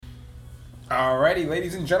Alrighty,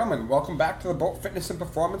 ladies and gentlemen, welcome back to the Bolt Fitness and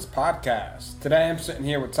Performance Podcast. Today I'm sitting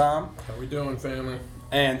here with Tom. How we doing, family?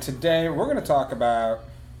 And today we're going to talk about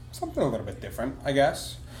something a little bit different, I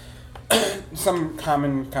guess. Some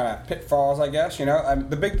common kind of pitfalls, I guess.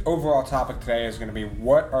 The big overall topic today is going to be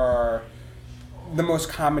what are the most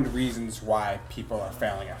common reasons why people are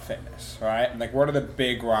failing at fitness, right? Like, what are the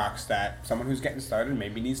big rocks that someone who's getting started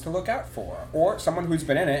maybe needs to look out for? Or someone who's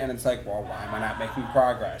been in it and it's like, well, why am I not making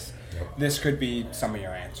progress? Yep. This could be some of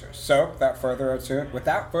your answers. So, without further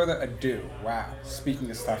ado, wow, speaking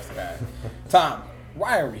of stuff today. Tom,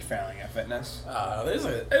 why are we failing at fitness?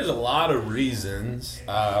 There's a lot of reasons,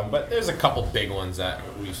 but there's a couple big ones that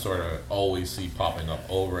we sort of always see popping up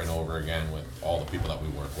over and over again with all the people that we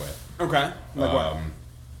work with. Okay. Like what?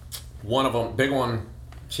 One of them, big one,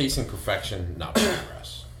 chasing perfection, not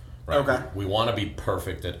progress. Right? Okay. We want to be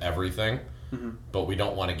perfect at everything, but we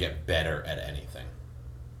don't want to get better at anything.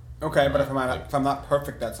 Okay, but if I'm not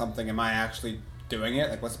perfect at something, am I actually doing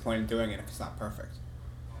it? Like, what's the point in doing it if it's not perfect?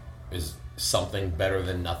 Is something better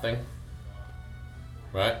than nothing?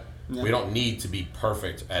 Right? Yeah. We don't need to be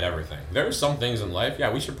perfect at everything. There are some things in life,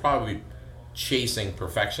 we should probably be chasing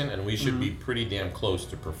perfection, and we should be pretty damn close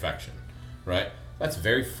to perfection, right? That's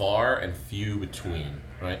very far and few between,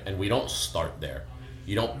 right? And we don't start there.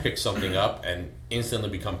 You don't pick something up and instantly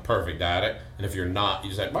become perfect at it, and if you're not,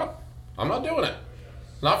 you say, well, I'm not doing it.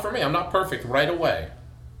 Not for me. I'm not perfect right away.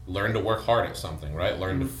 Learn to work hard at something, right?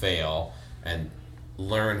 Learn to fail and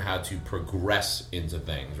learn how to progress into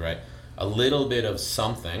things, right? A little bit of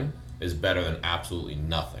something is better than absolutely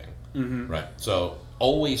nothing, right? So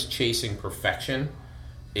always chasing perfection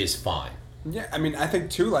is fine. Yeah, I mean, I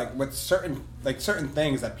think too, like with certain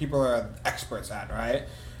things that people are experts at, right?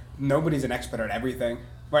 Nobody's an expert at everything,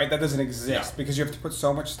 right? That doesn't exist because you have to put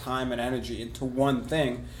so much time and energy into one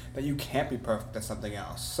thing that you can't be perfect at something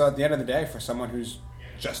else. So at the end of the day, for someone who's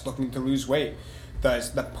just looking to lose weight,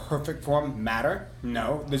 does the perfect form matter?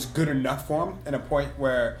 No. There's good enough form and a point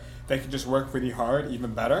where they can just work really hard,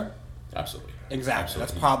 even better. Absolutely. Exactly.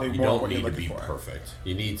 Absolutely. That's probably more what you're looking for. You don't need to be perfect.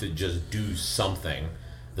 You need to just do something.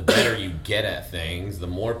 The better you get at things, the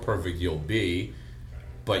more perfect you'll be,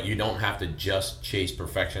 but you don't have to just chase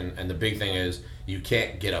perfection. And the big thing is you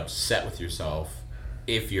can't get upset with yourself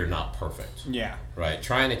if you're not perfect. Yeah. Right?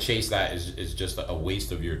 Trying to chase that is just a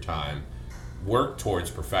waste of your time. Work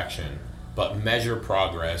towards perfection, but measure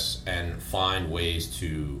progress and find ways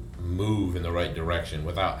to move in the right direction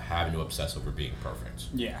without having to obsess over being perfect.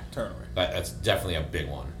 Yeah, totally. That's definitely a big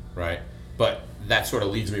one, right? But that sort of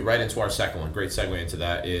leads me right into our second one. Great segue into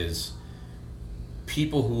that is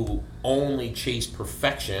people who only chase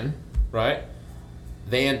perfection, right?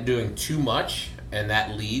 They end up doing too much, and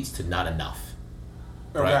that leads to not enough.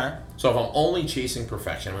 Okay. Right? So if I'm only chasing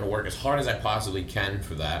perfection, I'm going to work as hard as I possibly can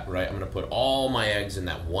for that, right? I'm going to put all my eggs in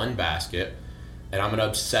that one basket, and I'm going to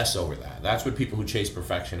obsess over that. That's what people who chase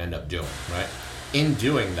perfection end up doing, right? In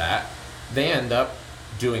doing that, they end up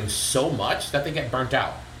doing so much that they get burnt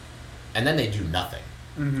out, and then they do nothing.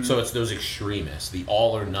 So it's those extremists, the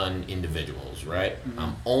all or none individuals, right?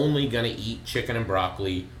 I'm only going to eat chicken and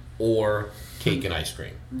broccoli or cake and ice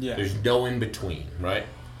cream. Yeah. There's no in between, right?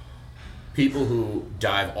 People who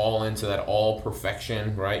dive all into that all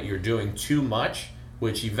perfection, right? You're doing too much,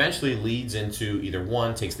 which eventually leads into either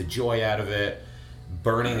one, takes the joy out of it,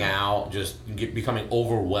 burning out, just becoming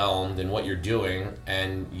overwhelmed in what you're doing,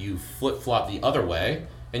 and you flip-flop the other way,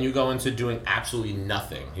 and you go into doing absolutely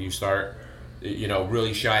nothing. You start,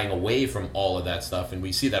 really shying away from all of that stuff, and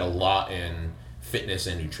we see that a lot in fitness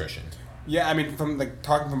and nutrition. Yeah, I mean,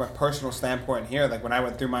 talking from a personal standpoint here, like when I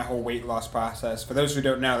went through my whole weight loss process, for those who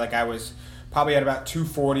don't know, like I was probably at about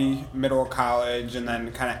 240 middle of college, and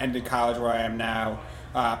then kind of ended college where I am now,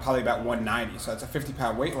 probably about 190. So it's a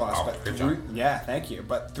 50-pound weight loss. Wow, but good job. Yeah, thank you.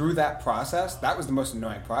 But through that process, that was the most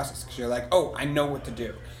annoying process because you're like, oh, I know what to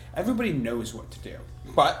do. Everybody knows what to do.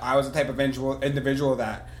 But I was the type of individual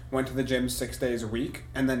that went to the gym 6 days a week,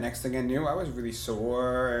 and then next thing I knew, I was really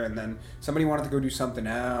sore, and then somebody wanted to go do something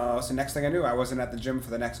else, and next thing I knew, I wasn't at the gym for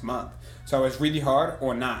the next month. So I was really hard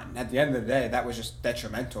or not. And at the end of the day, that was just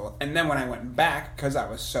detrimental. And then when I went back, because I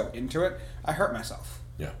was so into it, I hurt myself.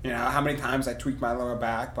 Yeah. How many times I tweaked my lower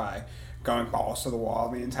back by going balls to the wall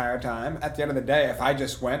the entire time. At the end of the day, if I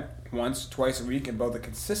just went once, twice a week and built a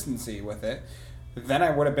consistency with it, then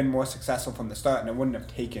I would have been more successful from the start, and it wouldn't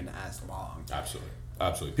have taken as long. Absolutely.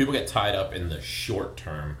 People get tied up in the short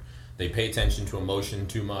term. They pay attention to emotion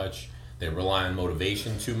too much. They rely on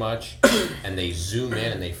motivation too much, and they zoom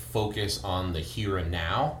in and they focus on the here and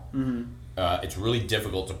now. It's really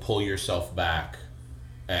difficult to pull yourself back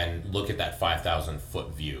and look at that 5,000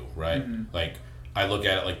 foot view, right? Like, I look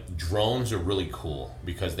at it like drones are really cool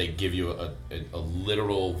because they give you a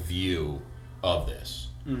literal view of this,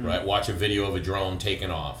 right? Watch a video of a drone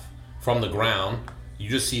taking off. From the ground, you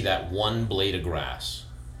just see that one blade of grass.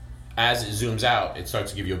 As it zooms out, it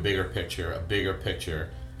starts to give you a bigger picture.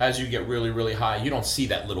 As you get really, really high, you don't see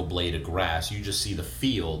that little blade of grass. You just see the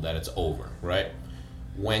field that it's over, right?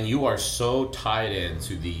 When you are so tied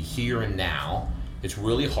into the here and now, it's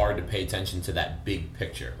really hard to pay attention to that big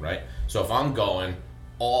picture, right? So if I'm going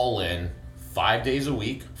all in 5 days a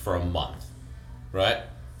week for a month, right?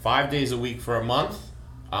 5 days a week for a month,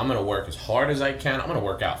 I'm going to work as hard as I can. I'm going to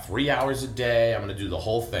work out 3 hours a day. I'm going to do the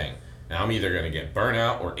whole thing. And I'm either going to get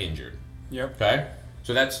burnout or injured. Yep. Okay?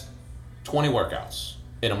 So that's 20 workouts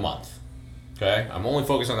in a month. Okay? I'm only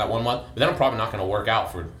focused on that 1 month, but then I'm probably not going to work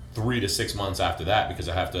out for 3 to 6 months after that because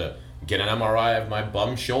I have to get an MRI of my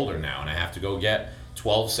bum shoulder now, and I have to go get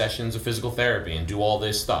 12 sessions of physical therapy and do all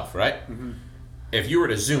this stuff, right? If you were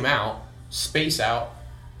to zoom out, space out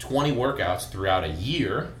 20 workouts throughout a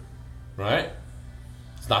year, right?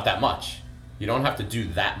 It's not that much. You don't have to do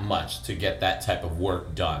that much to get that type of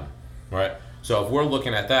work done, right? So if we're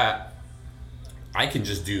looking at that, I can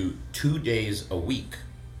just do 2 days a week,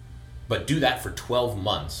 but do that for 12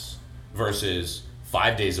 months versus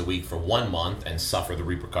 5 days a week for 1 month and suffer the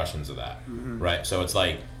repercussions of that, right? So it's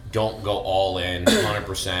like, don't go all in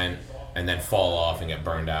 100% and then fall off and get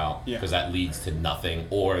burned out because that leads to nothing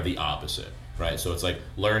or the opposite, right? So it's like,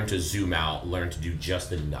 learn to zoom out, learn to do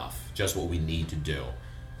just enough, just what we need to do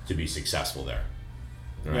to be successful there.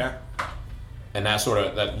 Right? Yeah. And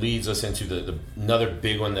that leads us into the another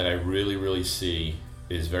big one that I really, really see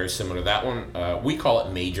is very similar to that one. We call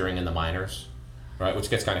it majoring in the minors, right? Which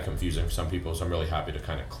gets kind of confusing for some people, so I'm really happy to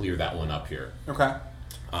kind of clear that one up here. Okay.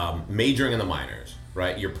 Majoring in the minors,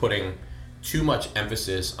 right? You're putting too much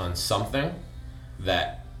emphasis on something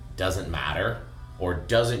that doesn't matter or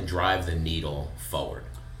doesn't drive the needle forward.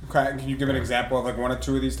 Okay, can you give an example of like 1 or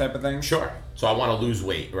 2 of these type of things? Sure. So I want to lose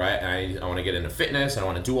weight, right? I want to get into fitness, I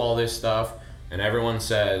want to do all this stuff, and everyone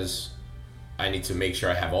says I need to make sure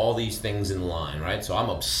I have all these things in line, right? So I'm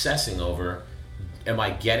obsessing over, am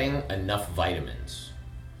I getting enough vitamins?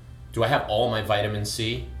 Do I have all my vitamin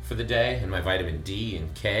C for the day and my vitamin D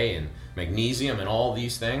and K and magnesium and all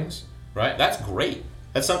these things, right? That's great.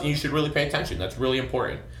 That's something you should really pay attention. That's really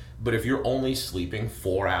important. But if you're only sleeping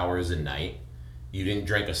 4 hours a night, you didn't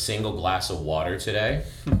drink a single glass of water today,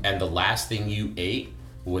 and the last thing you ate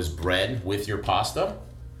was bread with your pasta,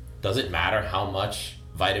 does it matter how much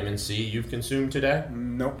vitamin C you've consumed today?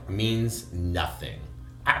 Nope. Means nothing.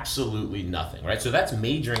 Absolutely nothing, right? So that's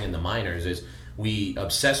majoring in the minors, is we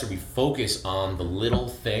obsess or we focus on the little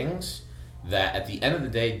things that at the end of the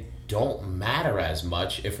day don't matter as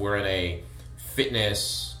much if we're in a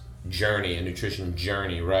fitness journey, a nutrition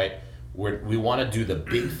journey, right? We want to do the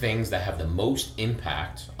big things that have the most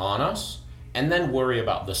impact on us and then worry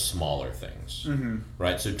about the smaller things,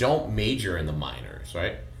 right? So don't major in the minors,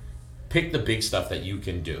 right? Pick the big stuff that you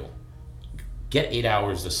can do. Get 8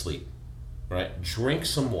 hours of sleep, right? Drink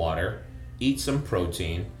some water, eat some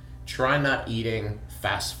protein, try not eating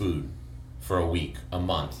fast food for a week, a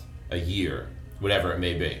month, a year, whatever it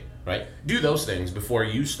may be, right? Do those things before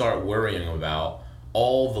you start worrying about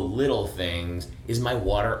all the little things. Is my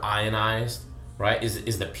water ionized, right?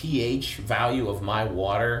 Is the pH value of my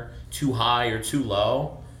water too high or too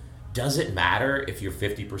low? Does it matter if you're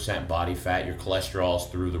 50% body fat, your cholesterol's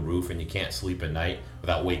through the roof, and you can't sleep at night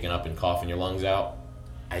without waking up and coughing your lungs out?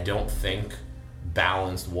 I don't think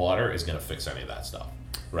balanced water is going to fix any of that stuff,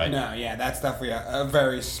 right? No, yeah, that's definitely a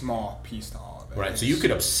very small piece to all of it. Right, so you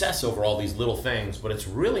could obsess over all these little things, but it's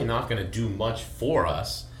really not going to do much for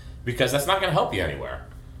us because that's not going to help you anywhere,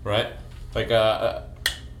 right? Like,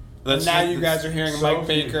 now you guys are hearing Mike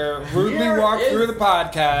Baker rudely walk through the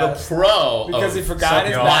podcast. The pro because he forgot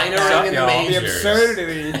his minoring in the majors. The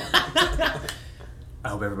absurdity. I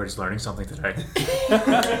hope everybody's learning something today.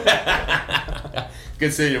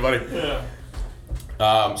 Good seeing you, buddy.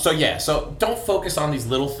 Yeah. So don't focus on these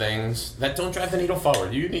little things that don't drive the needle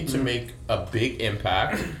forward. You need to make a big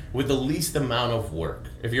impact with the least amount of work.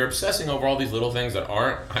 If you're obsessing over all these little things that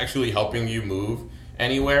aren't actually helping you move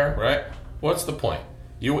anywhere, right? What's the point?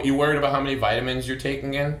 You worried about how many vitamins you're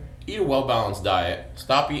taking in? Eat a well-balanced diet.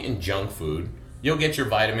 Stop eating junk food. You'll get your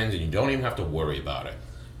vitamins and you don't even have to worry about it.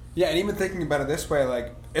 Yeah, and even thinking about it this way,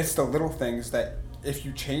 like, it's the little things that if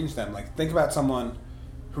you change them, like, think about someone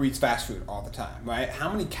who eats fast food all the time, right?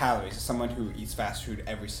 How many calories is someone who eats fast food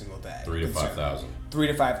every single day? 3,000 to 5,000.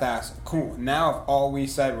 3,000 to 5,000. Cool. Now, if all we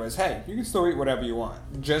said was, hey, you can still eat whatever you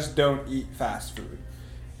want, just don't eat fast food.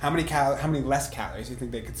 How many less calories do you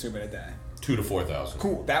think they consume in a day? 2,000 to 4,000.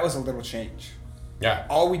 Cool. That was a little change. Yeah.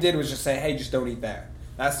 All we did was just say, hey, just don't eat there.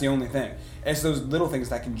 That's the only thing. It's those little things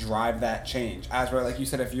that can drive that change. As where, like you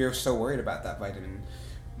said, if you're so worried about that vitamin,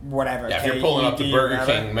 whatever. Yeah, if K, you're pulling up the Burger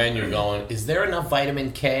whatever, King menu going, is there enough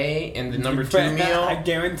vitamin K in the number 2 meal? I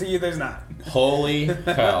guarantee you there's not. Holy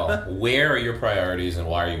hell. Where are your priorities and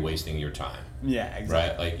why are you wasting your time? Yeah,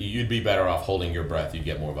 exactly. Right? Like, you'd be better off holding your breath. You'd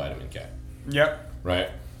get more vitamin K. Yep. Right?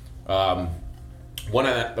 One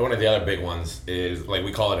of the other big ones is, like,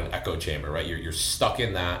 we call it an echo chamber, right? You're stuck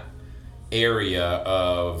in that area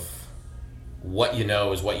of what you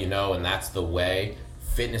know is what you know, and that's the way.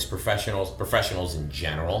 Fitness professionals in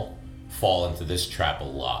general fall into this trap a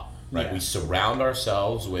lot, right? Yeah. We surround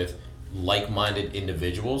ourselves with like-minded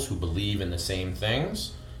individuals who believe in the same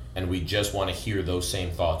things, and we just want to hear those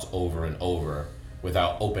same thoughts over and over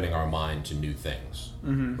without opening our mind to new things,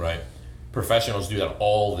 right? Professionals do that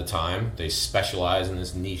all the time. They specialize in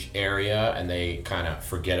this niche area and they kind of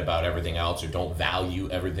forget about everything else or don't value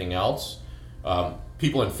everything else.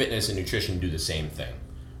 People in fitness and nutrition do the same thing,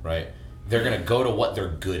 right? They're going to go to what they're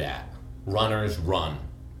good at. Runners run.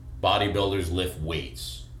 Bodybuilders lift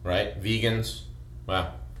weights, right? Vegans,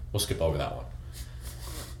 well, we'll skip over that one.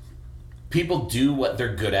 People do what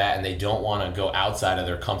they're good at and they don't want to go outside of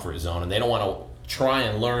their comfort zone and they don't want to try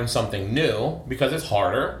and learn something new because it's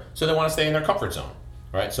harder, so they want to stay in their comfort zone,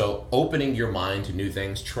 right? So opening your mind to new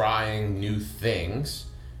things, trying new things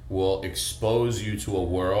will expose you to a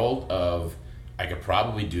world of, I could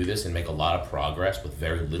probably do this and make a lot of progress with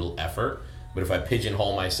very little effort, but if I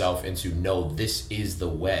pigeonhole myself into, no, this is the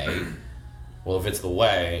way, well, if it's the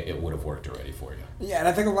way, it would have worked already for you. Yeah, and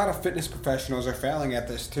I think a lot of fitness professionals are failing at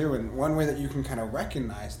this too, and one way that you can kind of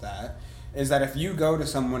recognize that is that if you go to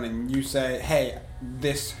someone and you say, hey,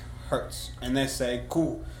 this hurts, and they say,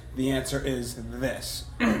 cool, the answer is this.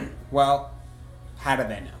 Well, how do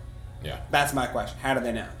they know? Yeah. That's my question. How do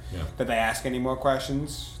they know? Yeah. Did they ask any more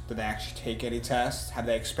questions? Did they actually take any tests? Have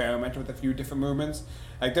they experimented with a few different movements?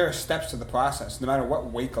 Like, there are steps to the process. No matter what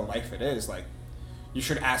wake of life it is, like, you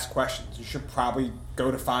should ask questions. You should probably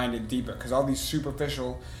go to find it deeper, because all these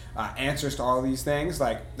superficial answers to all these things,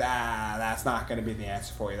 like, that's not going to be the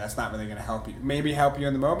answer for you. That's not really going to help you. Maybe help you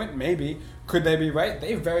in the moment. Maybe. Could they be right?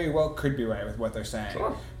 They very well could be right with what they're saying.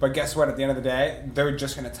 Sure. But guess what? At the end of the day, they're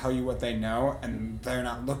just going to tell you what they know, and they're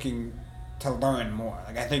not looking to learn more.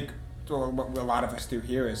 Like, I think what a lot of us do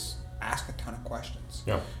here is ask a ton of questions.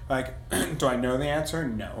 Yeah. Like, do I know the answer?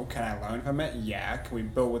 No. Can I learn from it? Yeah. Can we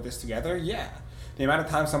build with this together? Yeah. The amount of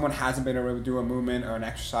time someone hasn't been able to do a movement or an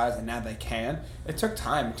exercise and now they can, it took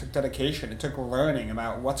time, it took dedication, it took learning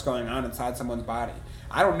about what's going on inside someone's body.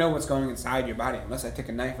 I don't know what's going inside your body unless I take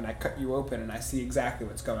a knife and I cut you open and I see exactly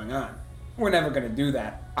what's going on. We're never going to do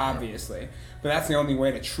that, obviously, but that's the only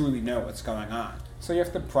way to truly know what's going on. So you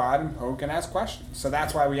have to prod and poke and ask questions. So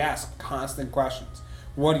that's why we ask constant questions.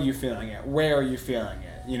 What are you feeling it? Where are you feeling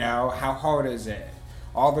it? You know, how hard is it?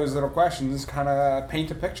 All those little questions kind of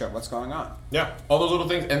paint a picture of what's going on. Yeah, all those little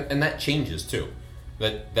things, and that changes too.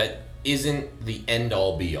 That isn't the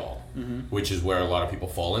end-all, be-all, which is where a lot of people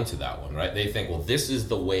fall into that one, right? They think, well, this is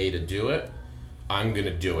the way to do it, I'm going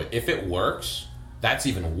to do it. If it works, that's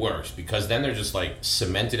even worse, because then they're just like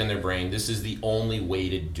cemented in their brain, this is the only way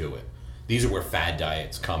to do it. These are where fad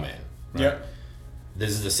diets come in, right? Yep. This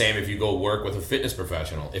is the same if you go work with a fitness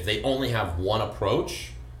professional. If they only have one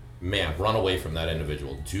approach, man, run away from that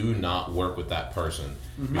individual. Do not work with that person,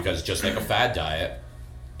 because just like a fad diet,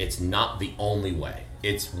 it's not the only way.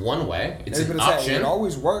 It's one way. It's an option. It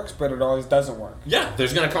always works, but it always doesn't work. Yeah,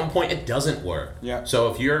 there's going to come a point it doesn't work. Yeah.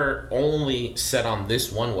 So if you're only set on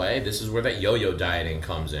this one way, this is where that yo-yo dieting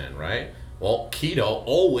comes in, right? Well, keto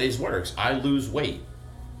always works. I lose weight.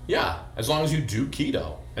 Yeah, as long as you do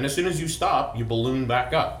keto. And as soon as you stop, you balloon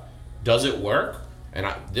back up. Does it work? And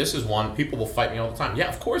this is one, people will fight me all the time. Yeah,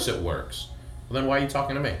 of course it works. Well, then why are you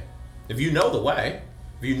talking to me? If you know the way,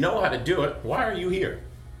 if you know how to do it, why are you here?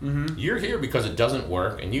 You're here because it doesn't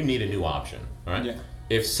work and you need a new option, right? Yeah.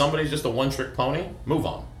 If somebody's just a one-trick pony, move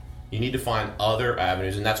on. You need to find other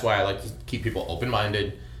avenues, and that's why I like to keep people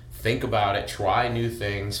open-minded, think about it, try new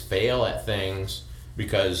things, fail at things,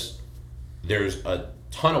 because there's a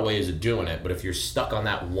ton of ways of doing it, but if you're stuck on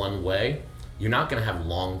that one way, you're not going to have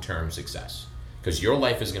long-term success. Because your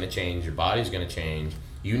life is going to change, your body's going to change.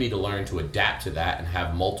 You need to learn to adapt to that and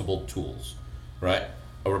have multiple tools, right?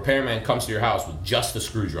 A repairman comes to your house with just a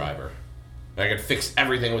screwdriver. I can fix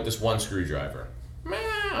everything with this one screwdriver. Man,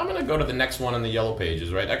 I'm going to go to the next one in the yellow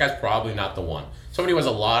pages, right? That guy's probably not the one. Somebody who has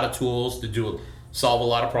a lot of tools to solve a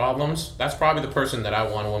lot of problems, that's probably the person that I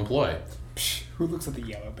want to employ. Psh, who looks at the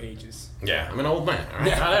yellow pages? Yeah, I'm an old man, all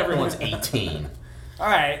right? Not everyone's 18. All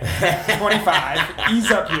right, 25. Ease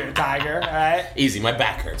up here, Tiger. All right. Easy, my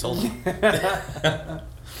back hurts. Hold on.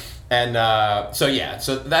 And so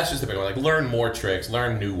that's just the big one. Like, learn more tricks,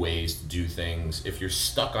 learn new ways to do things. If you're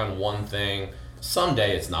stuck on one thing,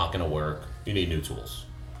 someday it's not going to work. You need new tools,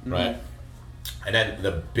 right? And then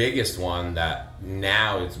the biggest one that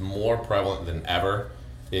now is more prevalent than ever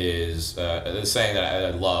is the saying that I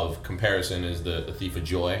love, comparison is the thief of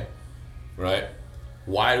joy, right?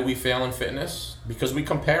 Why do we fail in fitness? Because we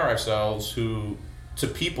compare ourselves to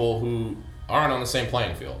people who aren't on the same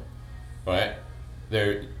playing field, right?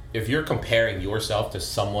 If you're comparing yourself to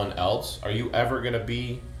someone else, are you ever going to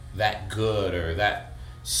be that good or that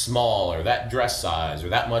small or that dress size or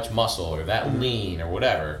that much muscle or that lean or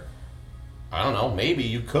whatever? I don't know. Maybe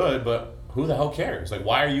you could, but who the hell cares? Like,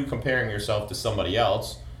 why are you comparing yourself to somebody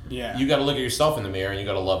else? Yeah. You got to look at yourself in the mirror and you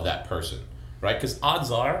got to love that person, right? Because odds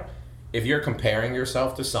are, if you're comparing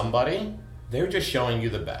yourself to somebody, they're just showing you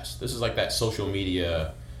the best. This is like that social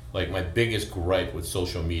media, like my biggest gripe with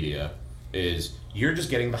social media is you're just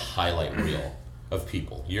getting the highlight reel of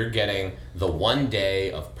people. You're getting the one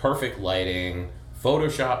day of perfect lighting,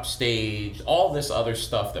 Photoshop staged, all this other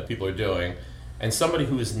stuff that people are doing. And somebody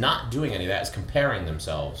who is not doing any of that is comparing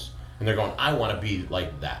themselves. And they're going, I want to be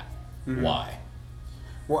like that. Why?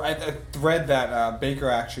 Well, a thread that Baker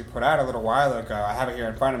actually put out a little while ago, I have it here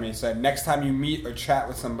in front of me, said, next time you meet or chat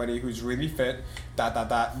with somebody who's really fit, ...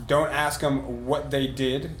 don't ask them what they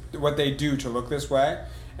do to look this way.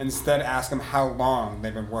 Instead, ask them how long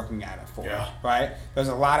they've been working at it for, right? There's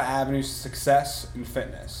a lot of avenues to success in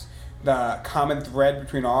fitness. The common thread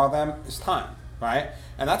between all of them is time, right?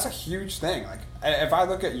 And that's a huge thing. Like, if I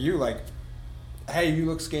look at you, like, hey, you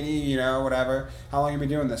look skinny, you know, whatever. How long have you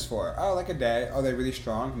been doing this for? Oh, like a day. Are they really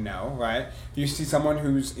strong? No, right? If you see someone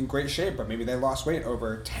who's in great shape, but maybe they lost weight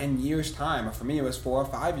over 10 years' time, or for me it was 4 or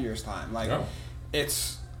 5 years' time. Like,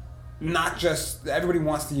 it's not just, everybody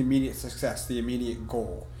wants the immediate success, the immediate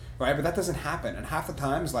goal, right? But that doesn't happen. And half the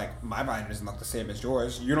times, like, my body doesn't look the same as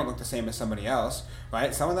yours. You don't look the same as somebody else,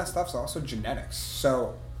 right? Some of that stuff's also genetics.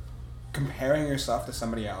 So comparing yourself to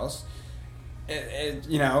somebody else,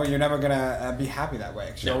 you know, you're never going to be happy that way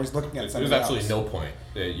because you're always looking at somebody else. There's absolutely no point.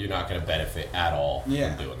 You're not going to benefit at all from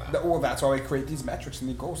doing that. Well, that's why we create these metrics and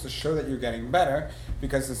the goals to show that you're getting better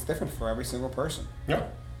because it's different for every single person. Yeah.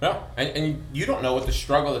 And you don't know what the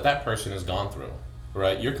struggle that person has gone through,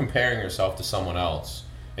 right? You're comparing yourself to someone else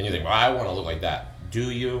and you think, well, I want to look like that.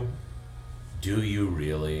 Do you? Do you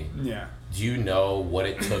really? Yeah. Do you know what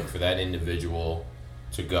it took for that individual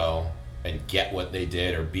to go and get what they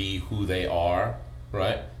did or be who they are,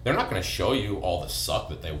 right? They're not going to show you all the suck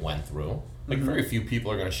that they went through. Like, very few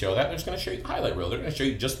people are going to show that. They're just going to show you the highlight reel. They're going to show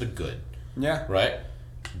you just the good. Yeah. Right?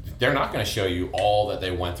 They're not going to show you all that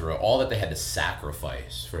they went through, all that they had to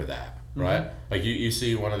sacrifice for that, right? Like, you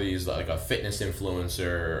see one of these, like a fitness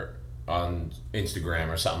influencer on Instagram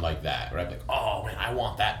or something like that, right? Like, oh, man, I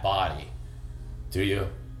want that body. Do you?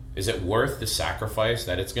 Is it worth the sacrifice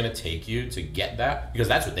that it's going to take you to get that? Because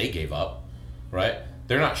that's what they gave up, right?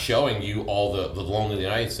 They're not showing you all the lonely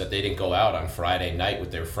nights that they didn't go out on Friday night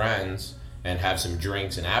with their friends and have some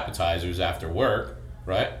drinks and appetizers after work,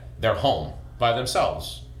 right? They're home by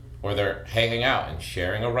themselves, or they're hanging out and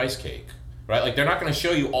sharing a rice cake, right? Like, they're not going to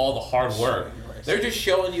show you all the hard work. They're just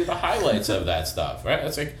showing you the highlights of that stuff, right?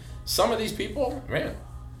 It's like, some of these people, man,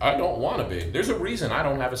 I don't want to be. There's a reason I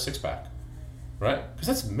don't have a six-pack. Right? Because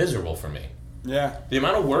that's miserable for me. Yeah. The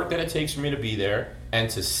amount of work that it takes for me to be there and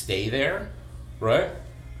to stay there, right?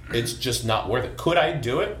 It's just not worth it. Could I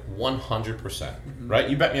do it? 100%. Right?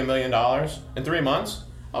 You bet me $1 million in 3 months,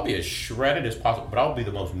 I'll be as shredded as possible, but I'll be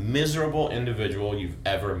the most miserable individual you've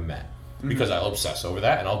ever met. Because I'll obsess over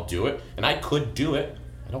that and I'll do it. And I could do it.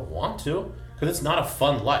 I don't want to. Because it's not a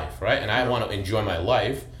fun life, right? And I want to enjoy my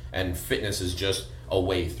life, and fitness is just a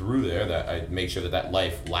way through there that I make sure that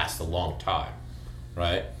life lasts a long time.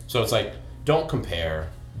 Right? So it's like, don't compare.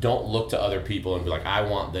 Don't look to other people and be like, I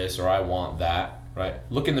want this or I want that. Right?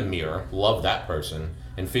 Look in the mirror, love that person,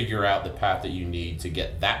 and figure out the path that you need to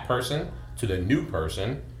get that person to the new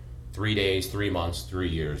person 3 days, 3 months, 3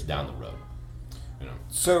 years down the road. You know?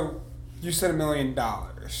 So you said $1 million.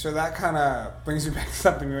 So that kind of brings me back to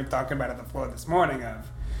something we were talking about at the floor this morning of,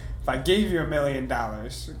 if I gave you $1 million,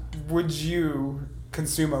 would you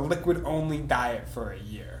consume a liquid-only diet for a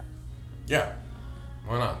year? Yeah.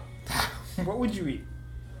 Why not? What would you eat?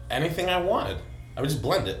 Anything I wanted. I would just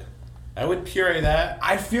blend it. I would puree that.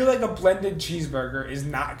 I feel like a blended cheeseburger is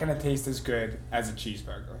not going to taste as good as a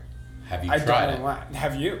cheeseburger. Have you tried it?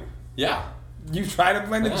 Have you? Yeah. You tried a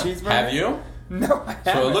blended cheeseburger? Have you? No, I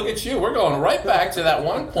haven't. So look at you. We're going right back to that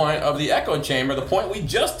one point of the echo chamber, the point we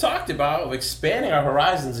just talked about of expanding our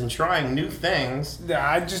horizons and trying new things. Yeah,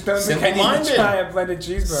 I just don't think I need to try a blended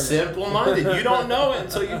cheeseburger. Simple-minded. You don't know it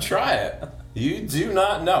until you try it. You do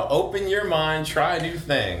not know. Open your mind. Try new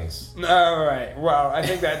things. All right. Well, I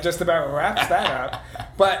think that just about wraps that up.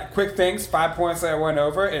 But quick things, 5 points that I went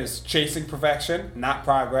over is chasing perfection, not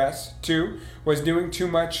progress. 2 was doing too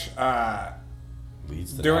much.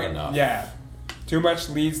 Leads to not enough. Yeah. Too much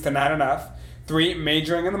leads to not enough. 3,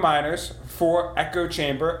 majoring in the minors. 4, echo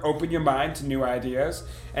chamber, open your mind to new ideas.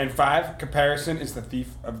 And 5, comparison is the thief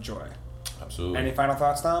of joy. Absolutely. Any final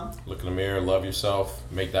thoughts, Tom? Look in the mirror, love yourself,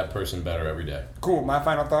 make that person better every day. Cool. My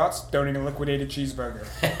final thoughts, don't eat a liquidated cheeseburger.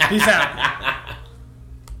 Peace out.